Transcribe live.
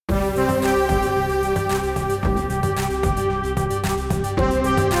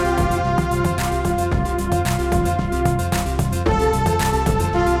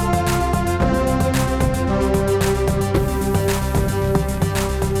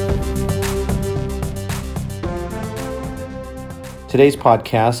Today's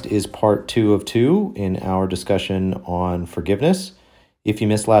podcast is part 2 of 2 in our discussion on forgiveness. If you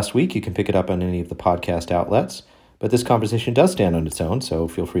missed last week, you can pick it up on any of the podcast outlets, but this conversation does stand on its own, so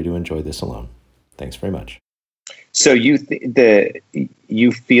feel free to enjoy this alone. Thanks very much. So you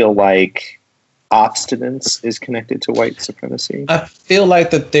feel like abstinence is connected to white supremacy? I feel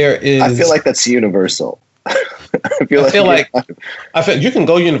like that there is. I feel like that's universal. I feel like you can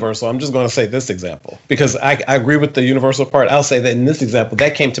go universal. I'm just going to say this example because I agree with the universal part. I'll say that in this example,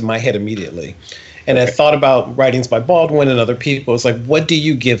 that came to my head immediately. And I thought about writings by Baldwin and other people. It's like, what do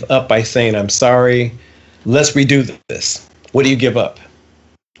you give up by saying, I'm sorry, let's redo this? What do you give up?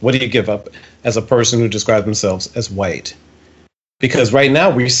 What do you give up as a person who describes themselves as white? Because right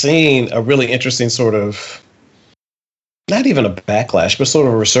now we're seeing a really interesting sort of, not even a backlash, but sort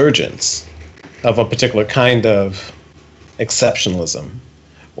of a resurgence of a particular kind of exceptionalism.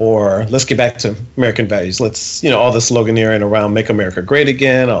 Or let's get back to American values. Let's, all the sloganeering around make America great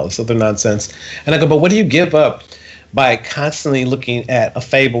again, all this other nonsense. And I go, but what do you give up by constantly looking at a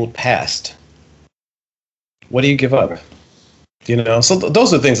fabled past? What do you give up? So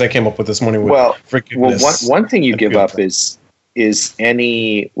those are the things I came up with this morning with forgiveness. One thing you give up is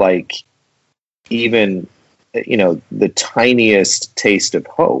any, even, the tiniest taste of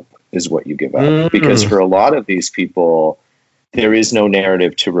hope is what you give up. Because for a lot of these people, there is no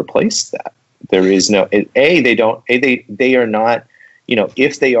narrative to replace that. There is no, they are not,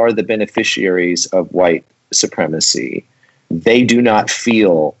 if they are the beneficiaries of white supremacy, they do not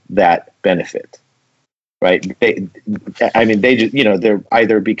feel that benefit, right? They just, they're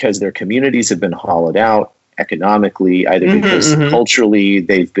either because their communities have been hollowed out economically, either because culturally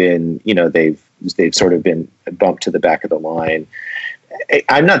they've been, they've sort of been bumped to the back of the line.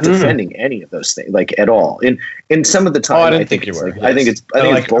 I'm not defending any of those things, at all. In some of the time, I think you were. I think it's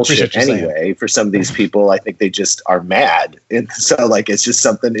bullshit anyway. For some of these people, I think they just are mad, and so it's just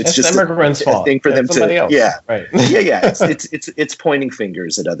something. It's just immigrants' fault. Thing for them to, else. Yeah, right. yeah. It's pointing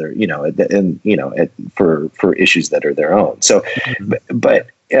fingers at other, for issues that are their own. So, but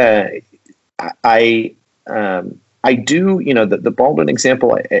I do, the Baldwin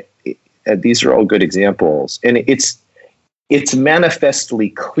example. These are all good examples, and it's manifestly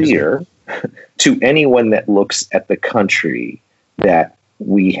clear to anyone that looks at the country that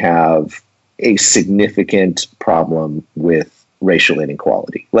we have a significant problem with racial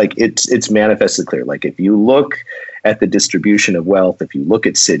inequality. It's manifestly clear. If you look at the distribution of wealth, if you look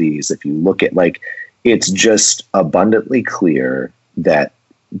at cities, if you look at it's just abundantly clear that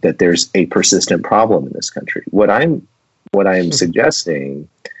there's a persistent problem in this country. What I'm suggesting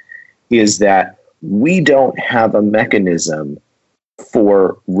is that we don't have a mechanism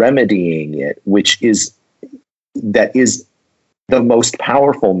for remedying it, which is the most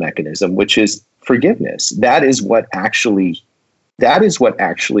powerful mechanism, which is forgiveness. That is what actually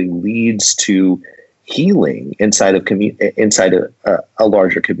leads to healing inside a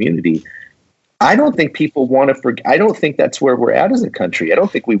larger community. I don't think people want to forget. I don't think that's where we're at as a country. I don't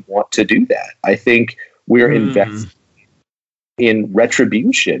think we want to do that. I think we're investing in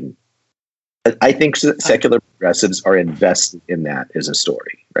retribution. I think secular progressives are invested in that as a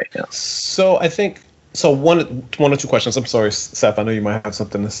story right now. So I think one or two questions. I'm sorry, Seth. I know you might have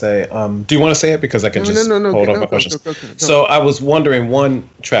something to say. Do you want to say it because I can hold on my questions? So I was wondering, one,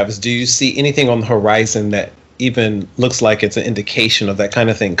 Travis, do you see anything on the horizon that even looks like it's an indication of that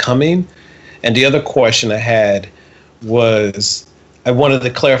kind of thing coming? And the other question I had was, I wanted to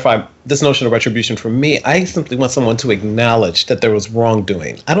clarify this notion of retribution. For me, I simply want someone to acknowledge that there was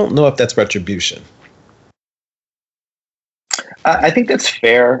wrongdoing. I don't know if that's retribution. I think that's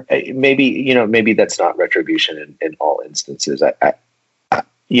fair. Maybe that's not retribution in all instances.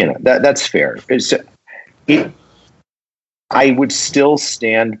 That's fair. I would still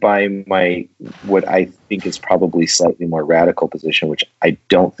stand by what I think is probably slightly more radical position, which I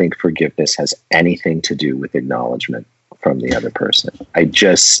don't think forgiveness has anything to do with acknowledgement from the other person. I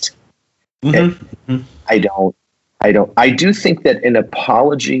just, I do think that an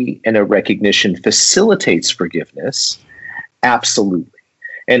apology and a recognition facilitates forgiveness. Absolutely.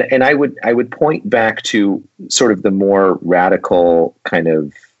 And I would point back to sort of the more radical kind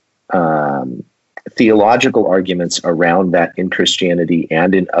of theological arguments around that in Christianity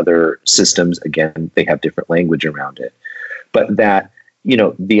and in other systems. Again, they have different language around it, but that,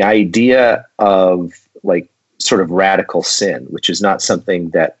 the idea of sort of radical sin, which is not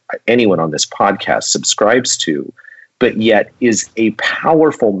something that anyone on this podcast subscribes to, but yet is a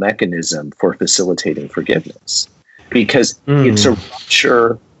powerful mechanism for facilitating forgiveness, because it's a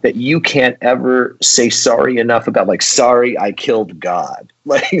rupture that you can't ever say sorry enough about, like, sorry, I killed God.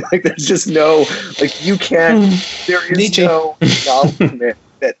 Like there's just no, like, you can't, there is Nietzsche. no acknowledgement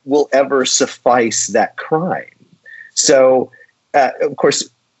that will ever suffice that crime. So, of course,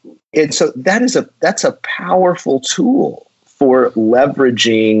 and so that's a powerful tool for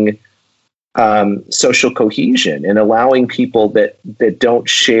leveraging social cohesion and allowing people that don't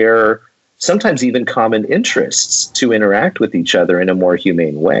share sometimes even common interests to interact with each other in a more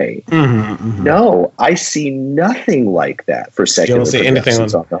humane way. No, I see nothing like that for secular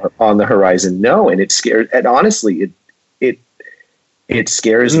progressives on the horizon. No, and it scares. And honestly, it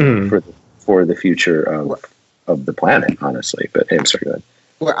scares me for the future of the planet. Honestly, but I'm sorry. Go ahead.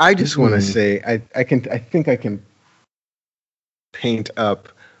 Well, I just want to say I think I can paint up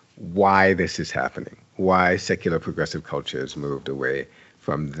why this is happening. Why secular progressive culture has moved away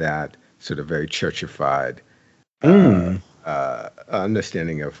from that sort of very churchified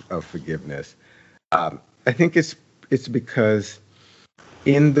understanding of forgiveness. I think it's because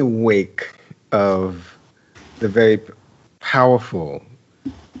in the wake of the very powerful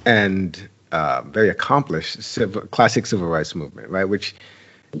and very accomplished classic civil rights movement, right, which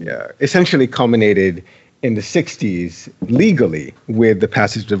essentially culminated in the 60s legally with the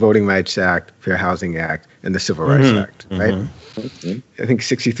passage of the Voting Rights Act, Fair Housing Act, and the Civil Rights Act, right? I think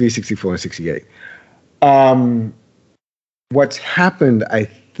 63, 64, and 68. What's happened, I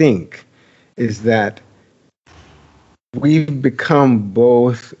think, is that we've become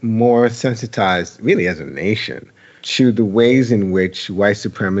both more sensitized, really as a nation, to the ways in which white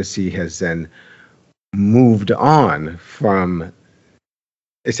supremacy has then moved on from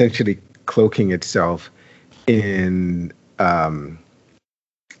essentially cloaking itself in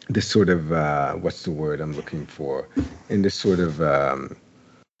this sort of what's the word I'm looking for? In this sort of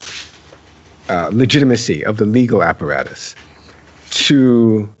legitimacy of the legal apparatus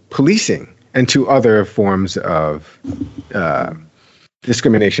to policing and to other forms of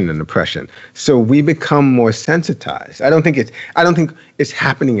discrimination and oppression. So we become more sensitized. I don't think it's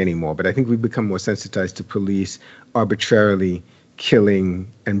happening anymore, but I think we've become more sensitized to police arbitrarily killing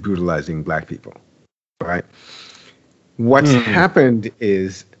and brutalizing Black people. Right. What's happened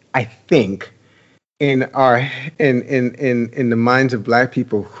is, I think, in the minds of Black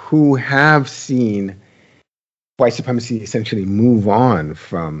people who have seen white supremacy essentially move on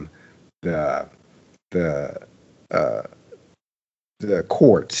from the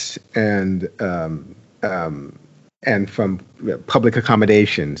courts and from public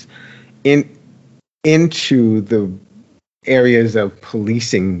accommodations into the areas of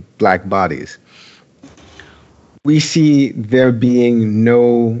policing Black bodies. We see there being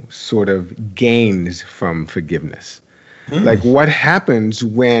no sort of gains from forgiveness. Like, what happens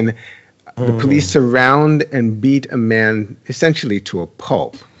when the police surround and beat a man essentially to a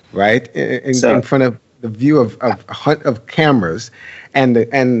pulp, right? In front of the view of cameras, and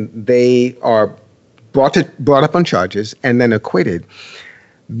they are brought up on charges and then acquitted.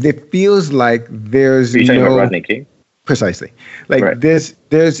 It feels like there's Are you talking about Rodney King? Precisely. Like, right.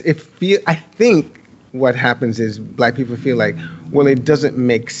 I think what happens is Black people feel like, well, it doesn't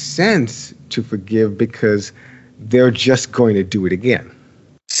make sense to forgive because they're just going to do it again.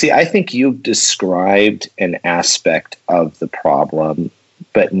 See, I think you've described an aspect of the problem,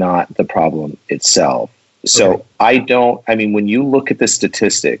 but not the problem itself. So when you look at the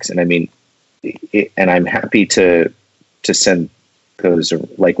statistics, and and I'm happy to send those,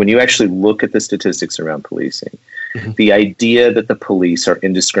 like, when you actually look at the statistics around policing, the idea that the police are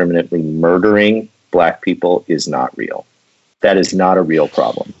indiscriminately murdering Black people is not real. That is not a real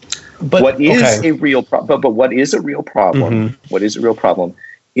problem. But what is a real problem? But what is a real problem? What is a real problem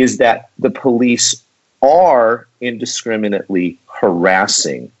is that the police are indiscriminately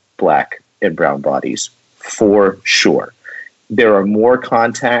harassing Black and brown bodies, for sure. There are more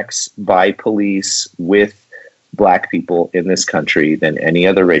contacts by police with Black people in this country than any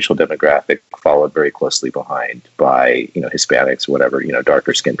other racial demographic, followed very closely behind by, Hispanics, whatever,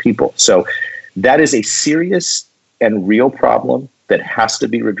 darker skinned people. So that is a serious and real problem that has to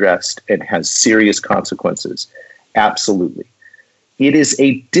be redressed and has serious consequences. Absolutely. It is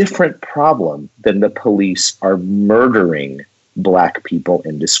a different problem than the police are murdering Black people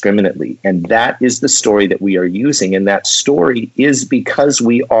indiscriminately. And that is the story that we are using. And that story is because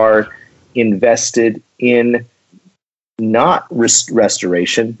we are invested in not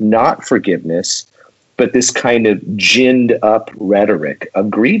restoration, not forgiveness, but this kind of ginned up rhetoric of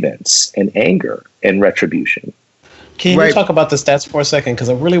grievance and anger and retribution. Can you talk about the stats for a second? Because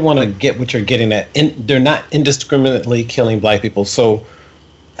I really want to get what you're getting at. They're not indiscriminately killing Black people. So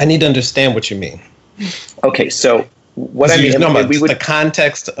I need to understand what you mean. Okay, so what I mean, the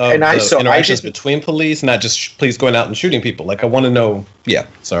context of the interactions between police, not just police going out and shooting people. Like, I want to know. Yeah,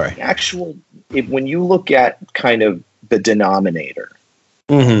 sorry. When you look at kind of the denominator,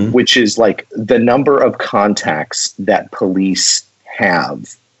 which is like the number of contacts that police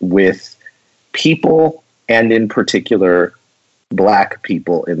have with people, and in particular, Black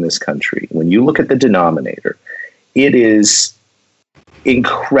people in this country. When you look at the denominator, it is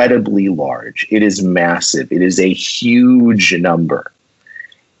incredibly large. It is massive. It is a huge number.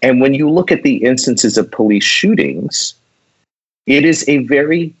 And when you look at the instances of police shootings, it is a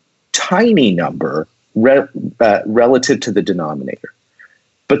very tiny number relative to the denominator.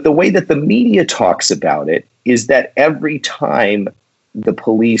 But the way that the media talks about it is that every time the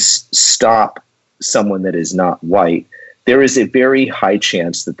police stop someone that is not white, there is a very high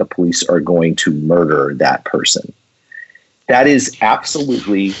chance that the police are going to murder that person. That is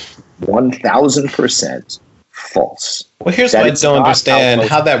absolutely 1,000% false. Well, here's what I don't understand,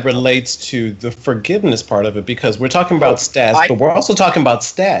 how that relates to the forgiveness part of it, because we're talking about stats, but we're also talking about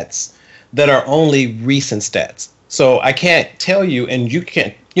stats that are only recent stats. So I can't tell you, and you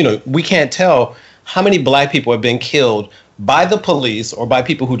can't, we can't tell how many Black people have been killed by the police or by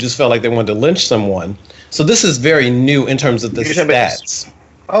people who just felt like they wanted to lynch someone. So this is very new in terms of the stats.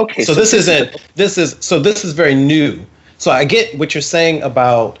 Okay. So this is very new. So I get what you're saying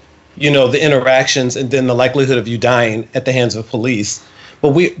about, the interactions and then the likelihood of you dying at the hands of police. But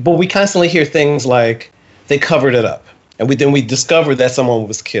we constantly hear things like they covered it up, and we discovered that someone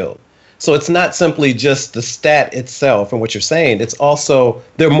was killed. So it's not simply just the stat itself and what you're saying. It's also,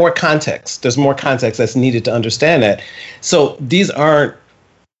 there's more context that's needed to understand that. So these aren't,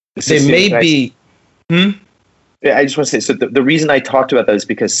 they may be. Yeah, I just want to say, so the reason I talked about that is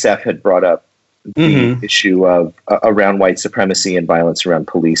because Seth had brought up the issue of around white supremacy and violence around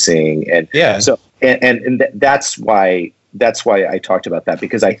policing, and that's why I talked about that,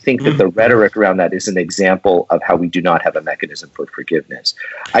 because I think that the rhetoric around that is an example of how we do not have a mechanism for forgiveness.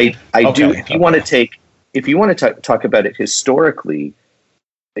 I do. If you want to talk about it historically.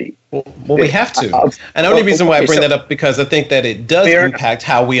 Well, we have to. And the only reason why I bring that up, because I think that it does impact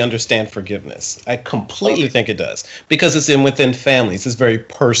how we understand forgiveness. I completely think it does, because it's within families. It's very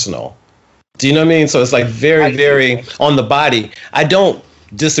personal. Do you know what I mean? So it's like very, very on the body. I don't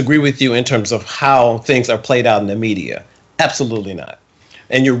disagree with you in terms of how things are played out in the media. Absolutely not.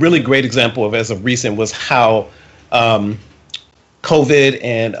 And your really great example of as of recent was how COVID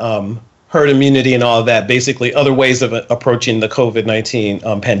and herd immunity and all of that, basically other ways of approaching the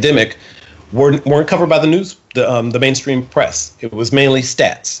COVID-19 pandemic, weren't covered by the news, the mainstream press. It was mainly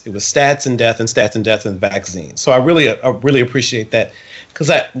stats. It was stats and death and vaccines. So I really appreciate that, because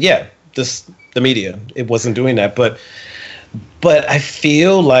the media, it wasn't doing that. But I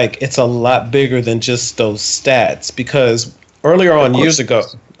feel like it's a lot bigger than just those stats, because earlier on years ago,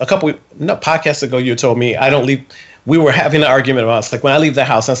 podcasts ago, you told me I don't leave. We were having an argument about, it's like, when I leave the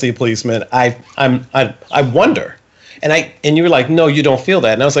house and I see a policeman, I wonder, and you were like, no, you don't feel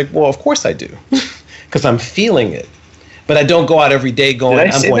that, and I was like, well, of course I do, because I'm feeling it, but I don't go out every day going,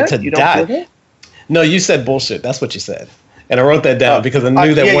 I'm going to die. No, you said bullshit. That's what you said, and I wrote that down because I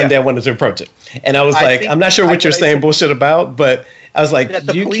knew that one day I wanted to approach it, and I was like, I'm not sure what you're saying bullshit about, but I was like,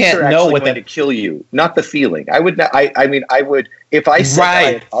 you can't know what that to kill you, not the feeling. I would not. I mean, I would if I said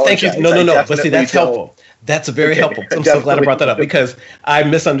right. Thank you. No. But see, that's helpful. That's very helpful. I'm so glad I brought that up, because I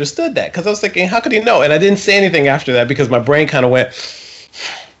misunderstood that, because I was thinking, how could he know? And I didn't say anything after that because my brain kind of went.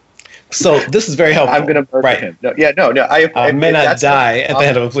 So this is very helpful. I'm going to murder him. No. I may not die at the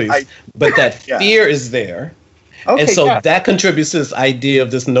hand of a police, but that fear is there, and so that contributes to this idea of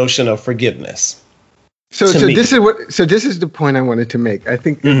this notion of forgiveness. So this is the point I wanted to make. I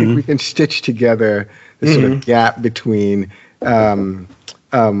think we can stitch together the sort of gap between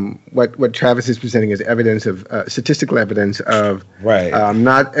what Travis is presenting as evidence of statistical evidence of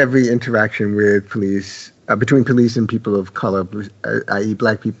not every interaction with police between police and people of color, i.e.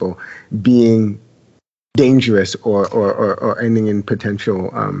 Black people, being dangerous or ending in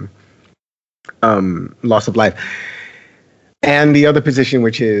potential loss of life. And the other position,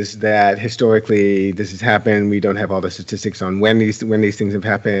 which is that historically this has happened, we don't have all the statistics on when these things have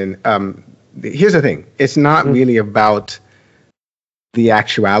happened. Here's the thing: it's not really about the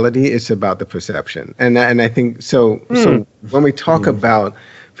actuality; it's about the perception. And I think so. So when we talk about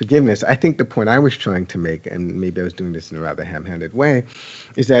forgiveness, I think the point I was trying to make, and maybe I was doing this in a rather ham-handed way,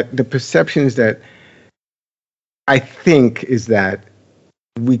 is that the perception is that I think is that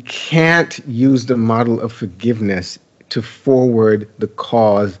we can't use the model of forgiveness to forward the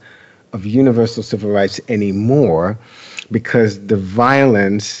cause of universal civil rights anymore, because the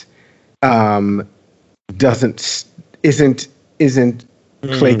violence doesn't isn't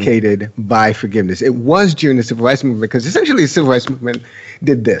placated by forgiveness. It was during the civil rights movement, because essentially the civil rights movement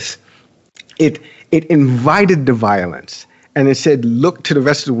did this. It invited the violence, and it said, look to the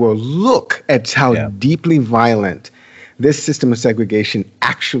rest of the world, look at how deeply violent this system of segregation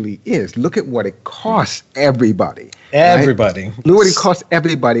actually is. Look at what it costs everybody. Everybody. Right? Look what it costs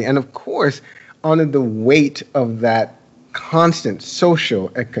everybody. And of course, under the weight of that constant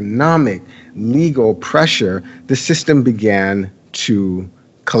social, economic, legal pressure, the system began to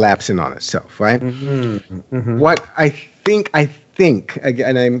collapse in on itself, right? What I think,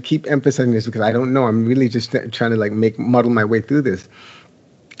 again, and I keep emphasizing this because I don't know, I'm really just trying to muddle my way through this,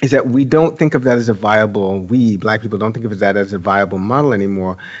 is that we don't think of that as a viable, Black people don't think of that as a viable model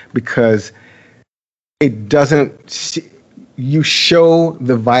anymore, because it doesn't, you show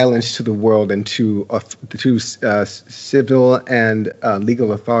the violence to the world and to civil and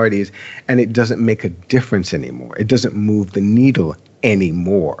legal authorities, and it doesn't make a difference anymore. It doesn't move the needle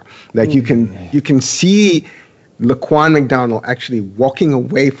anymore. Like you can see Laquan McDonald actually walking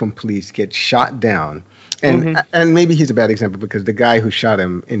away from police, get shot down. And maybe he's a bad example because the guy who shot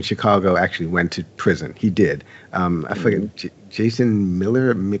him in Chicago actually went to prison. He did. I forget, Jason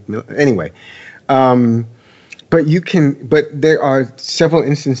McMillan. Anyway, but there are several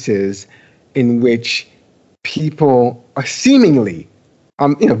instances in which people are seemingly,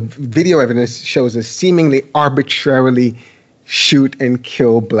 video evidence shows us seemingly arbitrarily shoot and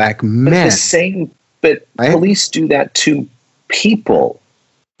kill Black men. But police do that to people.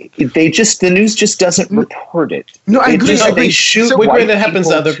 The news just doesn't report it. No, I agree. They shoot when it happens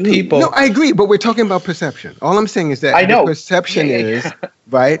to other people. No, I agree, but we're talking about perception. All I'm saying is that the perception is,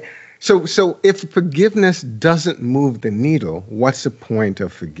 right? So if forgiveness doesn't move the needle, what's the point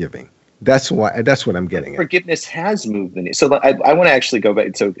of forgiving? That's what I'm getting at. Forgiveness has moved the needle. So I want to actually go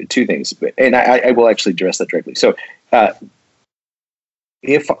back. So two things, and I will actually address that directly. So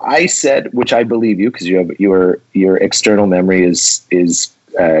if I said, which I believe you, because your external memory is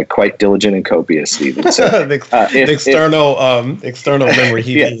quite diligent and copious, Stephen. So, external memory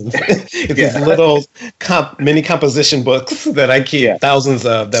he means. It's these little mini composition books that I keep, thousands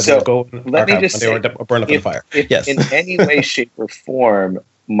of that will go in let me just say, or burn up in fire. If in any way, shape, or form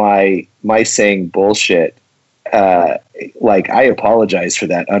my saying bullshit, I apologize for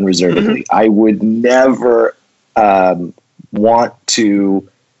that unreservedly. I would never want to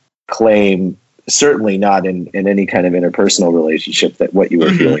claim, certainly not in any kind of interpersonal relationship, that what you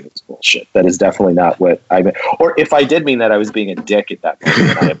were feeling was bullshit. That is definitely not what I meant. Or if I did mean that, I was being a dick at that point,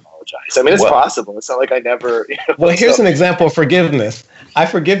 and I apologize. I mean, it's possible. It's not like I never. Well, here's an example of forgiveness. I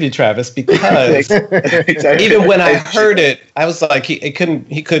forgive you, Travis, because even when I heard it, I was like, he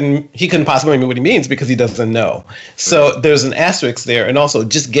couldn't possibly mean what he means because he doesn't know. So there's an asterisk there, and also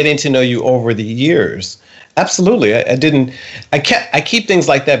just getting to know you over the years. Absolutely. I keep things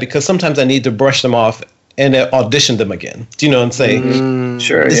like that because sometimes I need to brush them off and audition them again. Do you know, and say,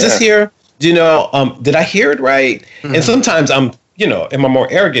 sure, is this here? Do you know, did I hear it right? And sometimes I'm, in my more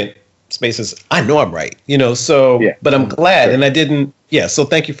arrogant spaces, I know I'm right, but I'm glad. And I didn't. Yeah. So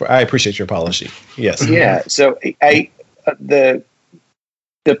thank you I appreciate your apology. Yes. Yeah. So the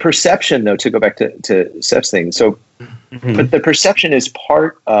perception, though, to go back to Seth's thing. So, but the perception is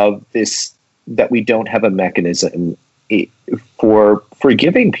part of this, that we don't have a mechanism for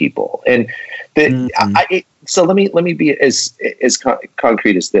forgiving people. And so let me be as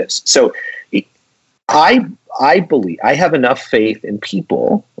concrete as this. So I believe, I have enough faith in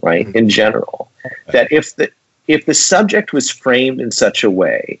people, right, in general, that if the subject was framed in such a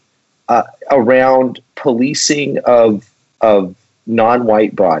way around policing of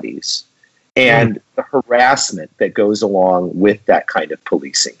non-white bodies and the harassment that goes along with that kind of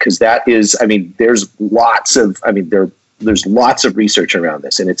policing, because that is, there's lots of research around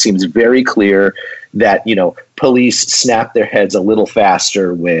this, and it seems very clear that police snap their heads a little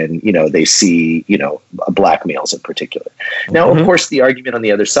faster when they see Black males in particular. Now, of course, the argument on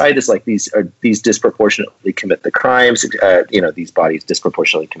the other side is like these disproportionately commit the crimes. These bodies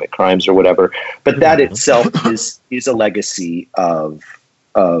disproportionately commit crimes or whatever. But that itself is a legacy of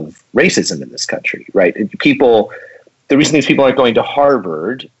racism in this country, right? The reason these people aren't going to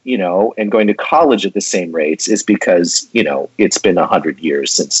Harvard, and going to college at the same rates is because, it's been 100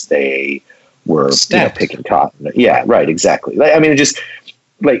 years since they were picking cotton. Yeah, right, exactly.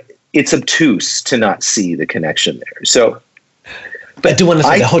 It's obtuse to not see the connection there. So, but I do want to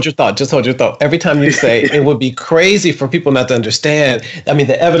say that. Hold your thought. Just hold your thought. Every time you say it would be crazy for people not to understand.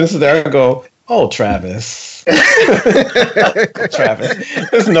 The evidence is there. I go, oh, Travis. Travis,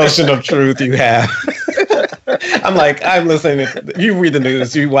 this notion of truth you have. I'm listening. You read the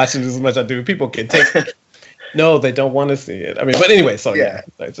news. You watching as much as I do. People can take No, they don't want to see it. I mean, but anyway, so yeah.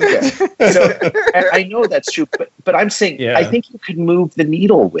 So I know that's true, but I'm saying I think you can move the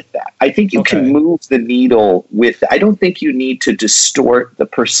needle with that. I think you can move the needle with. I don't think you need to distort the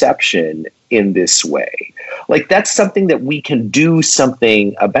perception in this way. Like that's something that we can do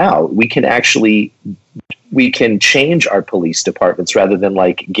something about. We can change our police departments rather than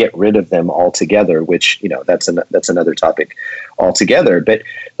like get rid of them altogether, which, you know, that's another topic altogether. But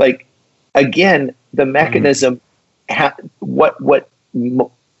like, again, the mechanism, what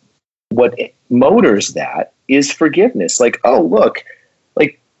motors that is forgiveness. Like, oh, look,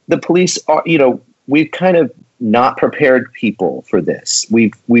 like the police are, you know, we've kind of not prepared people for this.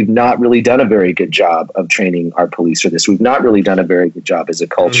 We've not really done a very good job of training our police for this. We've not really done a very good job as a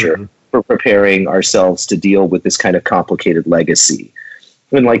culture for preparing ourselves to deal with this kind of complicated legacy.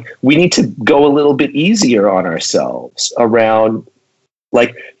 And like, we need to go a little bit easier on ourselves around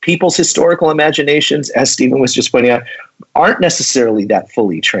like people's historical imaginations, as Stephen was just pointing out, aren't necessarily that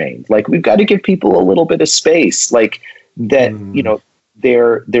fully trained. Like we've got to give people a little bit of space, like that, you know,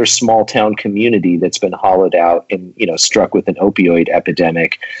 their small town community that's been hollowed out and, you know, struck with an opioid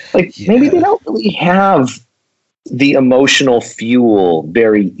epidemic. Like maybe they don't really have the emotional fuel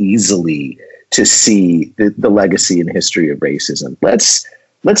very easily to see the legacy and history of racism.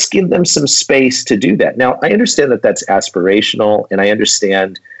 Let's give them some space to do that. Now, I understand that that's aspirational, and I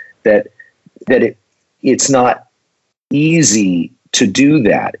understand that it's not easy to do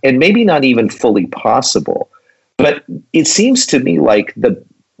that, and maybe not even fully possible. But it seems to me like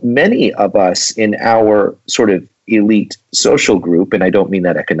many of us in our sort of elite social group, and I don't mean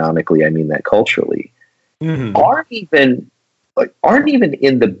that economically, I mean that culturally, aren't even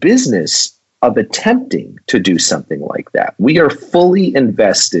in the business of attempting to do something like that. We are fully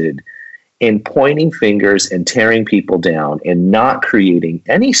invested in pointing fingers and tearing people down and not creating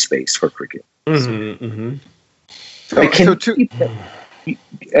any space for forgiveness. If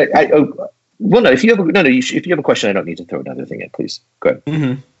you have a question, I don't need to throw another thing in. Please go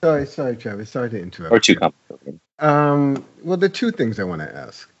ahead. Sorry, Travis. Sorry to interrupt. Or two comments. Well, the two things I want to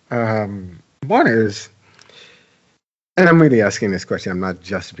ask. One is, and I'm really asking this question, I'm not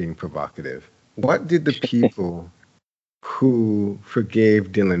just being provocative. What did the people who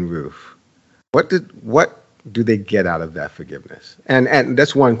forgave Dylann Roof, what do they get out of that forgiveness? And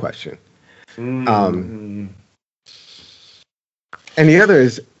that's one question. And the other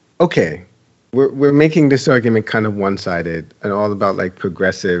is, okay, we're making this argument kind of one-sided and all about like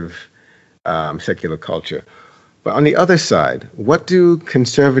progressive secular culture. But on the other side, what do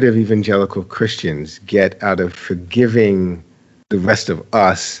conservative evangelical Christians get out of forgiving the rest of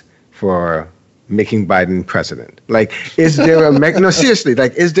us for making Biden president? Like, is there a seriously,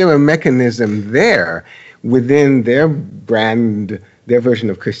 like, is there a mechanism there within their brand, their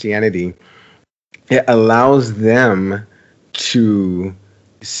version of Christianity, that allows them to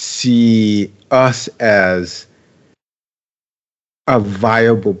see us as a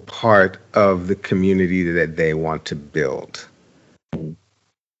viable part of the community that they want to build?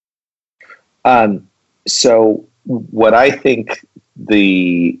 So what I think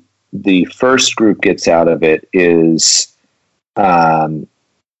the first group gets out of it is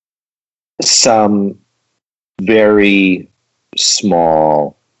some very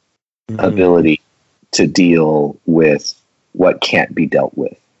small ability to deal with what can't be dealt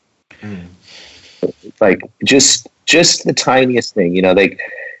with. Like just the tiniest thing, you know,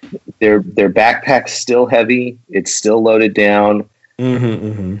 their backpack's still heavy, it's still loaded down,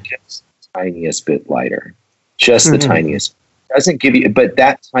 just the tiniest bit lighter, just the tiniest. Doesn't give you, but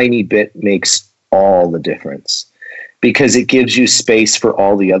that tiny bit makes all the difference, because it gives you space for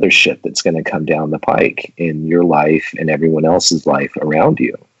all the other shit that's going to come down the pike in your life and everyone else's life around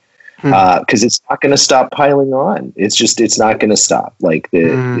you. Because it's not going to stop piling on. It's not going to stop. Like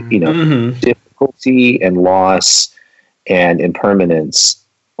difficulty and loss and impermanence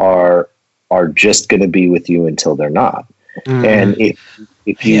are just going to be with you until they're not. And if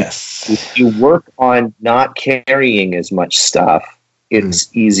you work on not carrying as much stuff, it's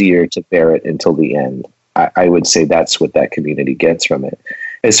easier to bear it until the end. I would say that's what that community gets from it.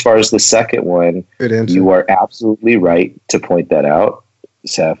 As far as the second one, you are absolutely right to point that out,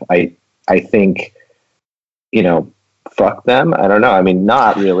 Seth. I think, you know, fuck them. I don't know. I mean,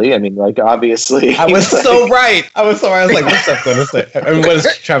 not really. I mean, like, obviously. I was so right. I was like, what's Seth going to say? I mean, what is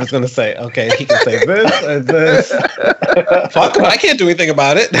Travis going to say? Okay, he can say this and this. Fuck him. I can't do anything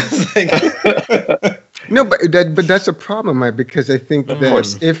about it. No, but that's a problem, right? Because I think that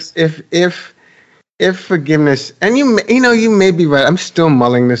if forgiveness, and you may be right. I'm still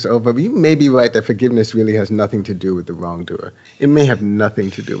mulling this over, but you may be right that forgiveness really has nothing to do with the wrongdoer. It may have nothing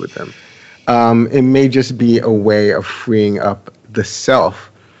to do with them. It may just be a way of freeing up the self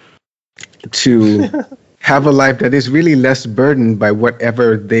to have a life that is really less burdened by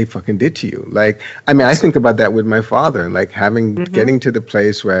whatever they fucking did to you. Like, I mean, I think about that with my father, like getting to the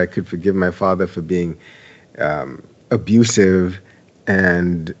place where I could forgive my father for being abusive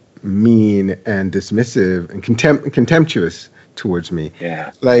and mean and dismissive and contemptuous towards me.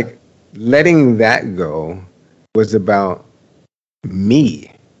 Yeah. Like, letting that go was about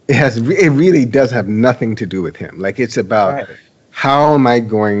me. It really does have nothing to do with him. Like, it's about how am I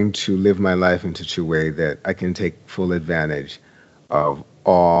going to live my life in such a way that I can take full advantage of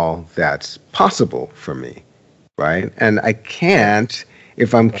all that's possible for me, right? And I can't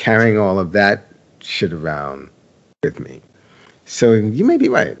if I'm carrying all of that shit around with me. So you may be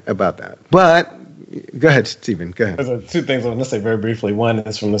right about that. But go ahead, Stephen. Go ahead. There's two things I want to say very briefly. One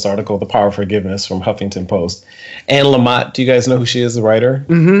is from this article, The Power of Forgiveness from Huffington Post. Anne Lamott, do you guys know who she is, the writer?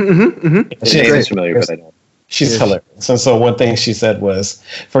 The name is familiar, but I don't. She's hilarious. And so one thing she said was,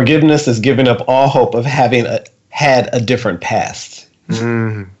 forgiveness is giving up all hope of having had a different past.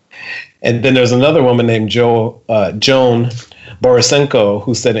 And then there's another woman named Joan Borisenko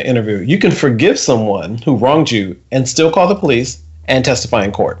who said in an interview, you can forgive someone who wronged you and still call the police and testify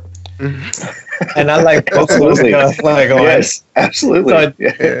in court. And I like both of those guys. Like, yes, absolutely.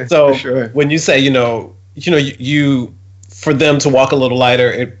 So when you say, you for them to walk a little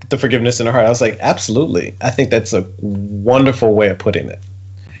lighter, the forgiveness in their heart, I was like, absolutely. I think that's a wonderful way of putting it.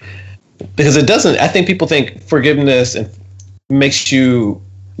 Because it doesn't, I think people think forgiveness makes you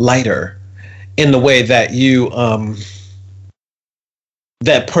lighter in the way that you,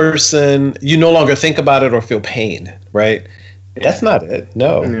 that person, you no longer think about it or feel pain, right? Yeah. That's not it.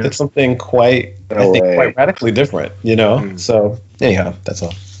 No, it's something quite radically different, So anyhow, that's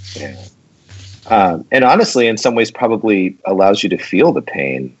all. Yeah. And honestly, in some ways, probably allows you to feel the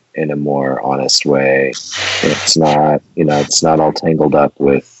pain in a more honest way. It's not, it's not all tangled up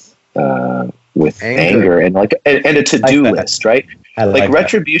with anger and and a to-do list, right? Like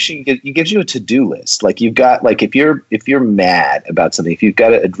retribution gives you a to-do list. Like you've got, like if you're mad about something, if you've got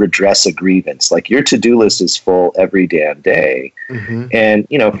to redress a grievance, like your to-do list is full every damn day. And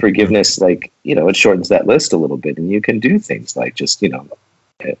forgiveness, like it shortens that list a little bit, and you can do things like just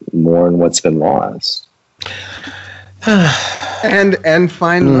mourn what's been lost, and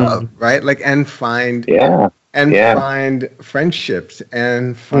find love, right? Like and find find friendships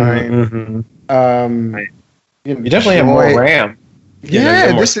and find you definitely have more RAM.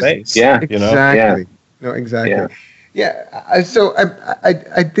 More space. Exactly. No, exactly. So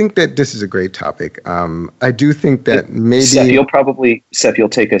I think that this is a great topic. I do think that maybe Seth, you'll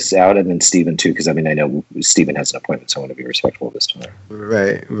take us out, and then Stephen too, because I know Stephen has an appointment, so I want to be respectful of his time.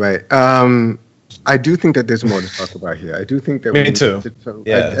 Right. I do think that there's more to talk about here. I do think that me too.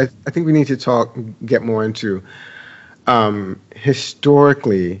 I think we need to get more into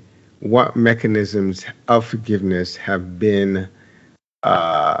historically what mechanisms of forgiveness have been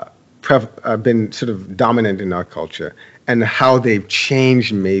sort of dominant in our culture, and how they've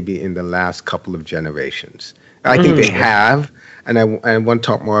changed maybe in the last couple of generations. I think they have, and I want to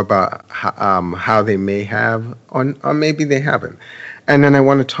talk more about how they may have, or maybe they haven't. And then I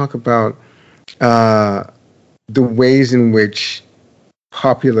want to talk about the ways in which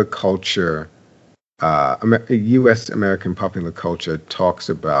popular culture, U.S. American popular culture, talks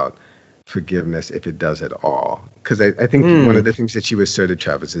about forgiveness, if it does at all. Because I think one of the things that you asserted,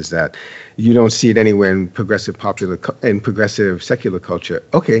 Travis, is that you don't see it anywhere in progressive secular culture.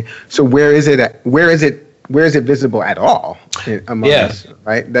 Okay, so where is it visible at all among us?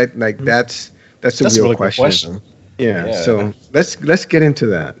 Right? That's a real really question. Yeah. So let's get into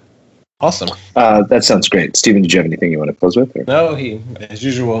that. Awesome. That sounds great. Stephen, did you have anything you want to close with? Or? No, as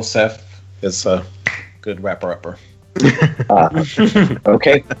usual, Seth is a good wrapper-upper.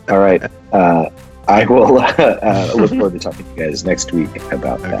 Okay. All right. I will look forward to talking to you guys next week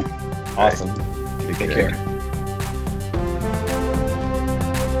about that. Awesome. Take care.